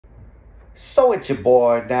So it's your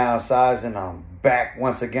boy Downsize, and I'm back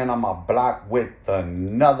once again on my block with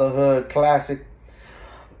another hood classic.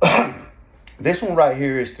 This one right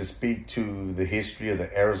here is to speak to the history of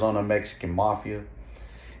the Arizona Mexican Mafia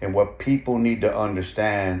and what people need to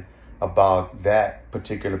understand about that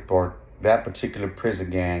particular prison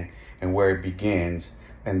gang and where it begins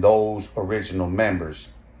and those original members.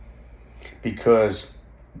 Because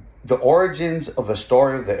the origins of the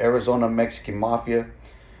story of the Arizona Mexican Mafia,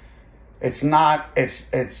 it's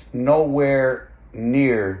nowhere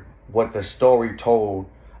near what the story told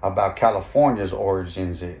about California's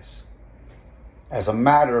origins is. As a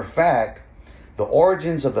matter of fact, the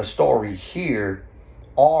origins of the story here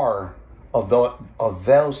are of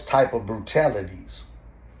those type of brutalities.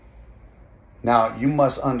 Now, you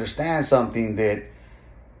must understand something, that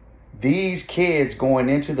these kids going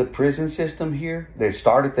into the prison system here, they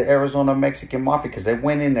started the Arizona Mexican Mafia because they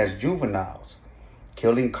went in as juveniles,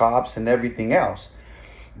 killing cops and everything else,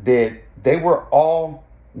 that they were all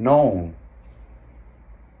known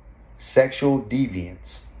sexual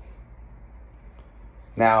deviants.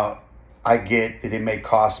 Now, I get that it may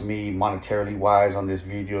cost me monetarily wise on this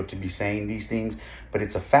video to be saying these things, but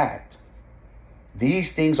it's a fact.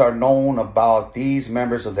 These things are known about these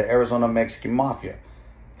members of the Arizona Mexican Mafia,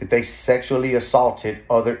 that they sexually assaulted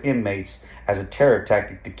other inmates as a terror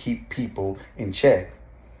tactic to keep people in check.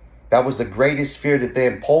 That was the greatest fear that they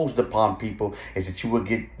imposed upon people, is that you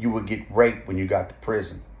would get raped when you got to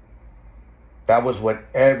prison. That was what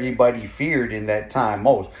everybody feared in that time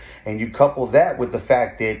most. And you couple that with the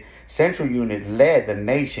fact that Central Unit led the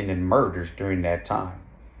nation in murders during that time.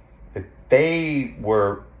 That it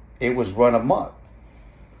was run amok.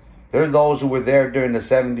 There are those who were there during the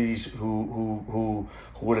 70s who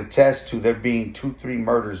would attest to there being 2-3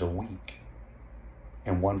 murders a week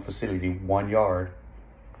in one facility, one yard.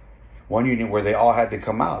 One unit where they all had to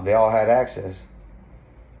come out. They all had access.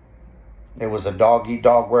 It was a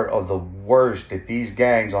dog-eat-dog world of the worst that these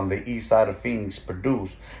gangs on the east side of Phoenix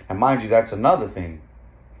produced. And mind you, that's another thing.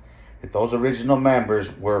 That those original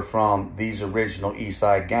members were from these original east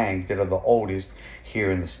side gangs that are the oldest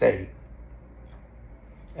here in the state.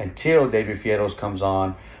 Until David Fieros comes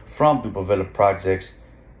on from Dupovilla Projects,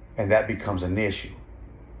 and that becomes an issue.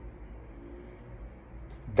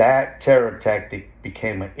 That terror tactic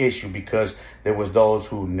became an issue because there was those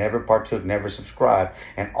who never partook, never subscribed,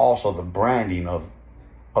 and also the branding of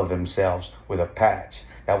themselves with a patch.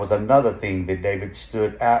 That was another thing that David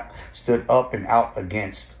stood up and out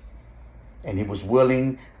against. And he was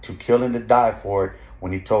willing to kill and to die for it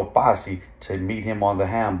when he told Posse to meet him on the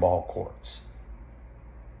handball courts.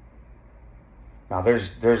 Now,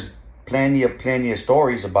 there's plenty of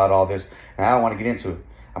stories about all this, and I don't want to get into it.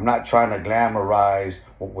 I'm not trying to glamorize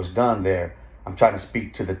what was done there. I'm trying to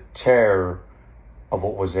speak to the terror of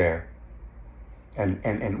what was there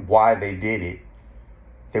and why they did it.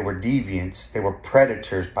 They were deviants. They were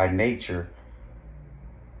predators by nature.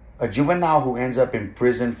 A juvenile who ends up in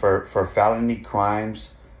prison for felony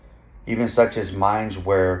crimes, even such as mines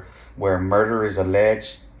where murder is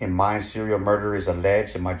alleged, in mine serial murder is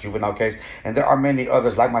alleged in my juvenile case, and there are many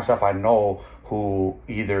others like myself I know who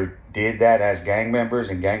either did that as gang members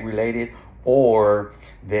and gang related, or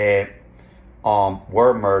that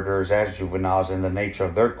were murderers as juveniles, and the nature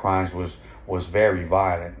of their crimes was very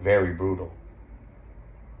violent, very brutal.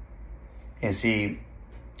 And see,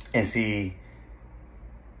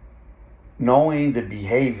 knowing the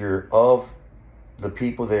behavior of the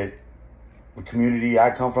people that the community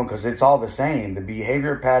I come from, because it's all the same. The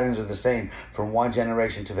behavior patterns are the same from one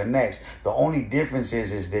generation to the next. The only difference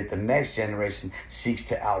is that the next generation seeks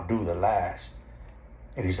to outdo the last.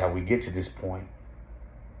 It is how we get to this point.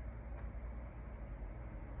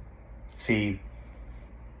 See,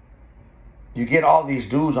 you get all these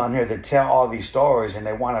dudes on here that tell all these stories, and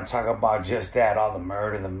they want to talk about just that, all the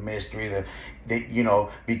murder, the mystery,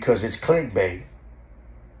 because it's clickbait.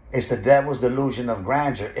 It's the devil's delusion of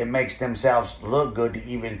grandeur. It makes themselves look good to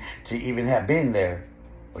even have been there.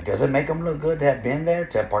 But does it make them look good to have been there,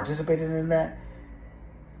 to have participated in that?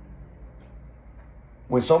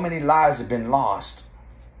 When so many lives have been lost,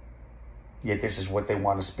 yet this is what they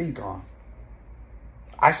want to speak on.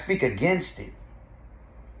 I speak against it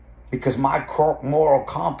because my moral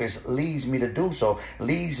compass leads me to do so,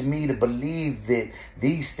 leads me to believe that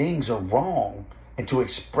these things are wrong, and to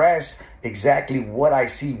express exactly what I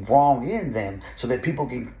see wrong in them so that people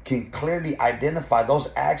can clearly identify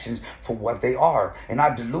those actions for what they are, and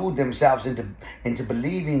not delude themselves into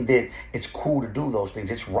believing that it's cool to do those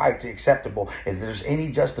things. It's right, to acceptable. If there's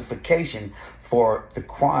any justification for the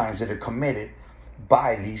crimes that are committed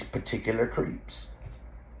by these particular creeps.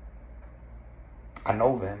 I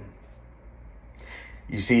know them.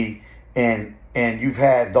 You see, and you've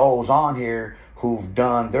had those on here who've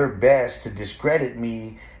done their best to discredit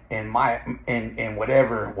me and my and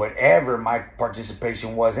whatever my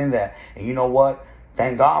participation was in that. And you know what?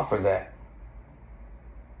 Thank God for that.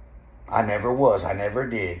 I never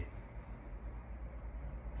did.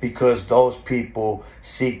 Because those people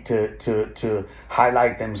seek to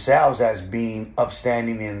highlight themselves as being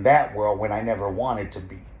upstanding in that world when I never wanted to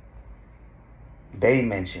be. They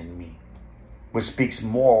mentioned me, which speaks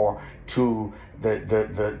more to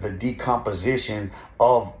the decomposition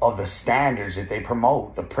of the standards that they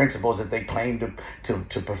promote, the principles that they claim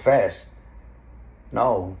to profess.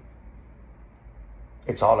 No.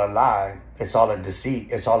 It's all a lie. It's all a deceit.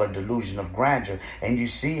 It's all a delusion of grandeur. And you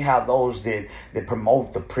see how those that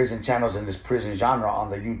promote the prison channels and this prison genre on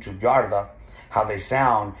the YouTube Yarda, how they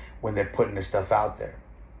sound when they're putting this stuff out there.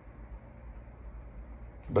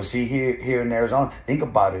 But see, here in Arizona, think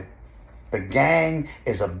about it. The gang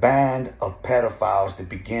is a band of pedophiles that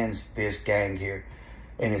begins this gang here.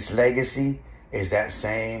 And its legacy is that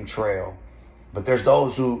same trail. But there's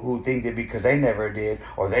those who think that because they never did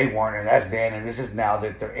or they weren't, and that's then and this is now,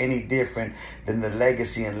 that they're any different than the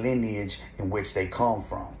legacy and lineage in which they come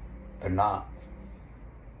from. They're not.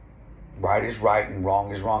 Right is right and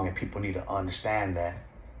wrong is wrong, and people need to understand that.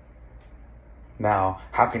 Now,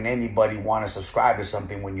 how can anybody want to subscribe to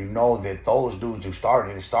something when you know that those dudes who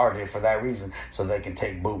started it for that reason, so they can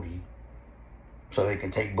take booty? So they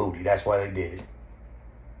can take booty. That's why they did it.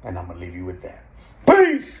 And I'm going to leave you with that.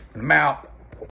 Peace! I'm out.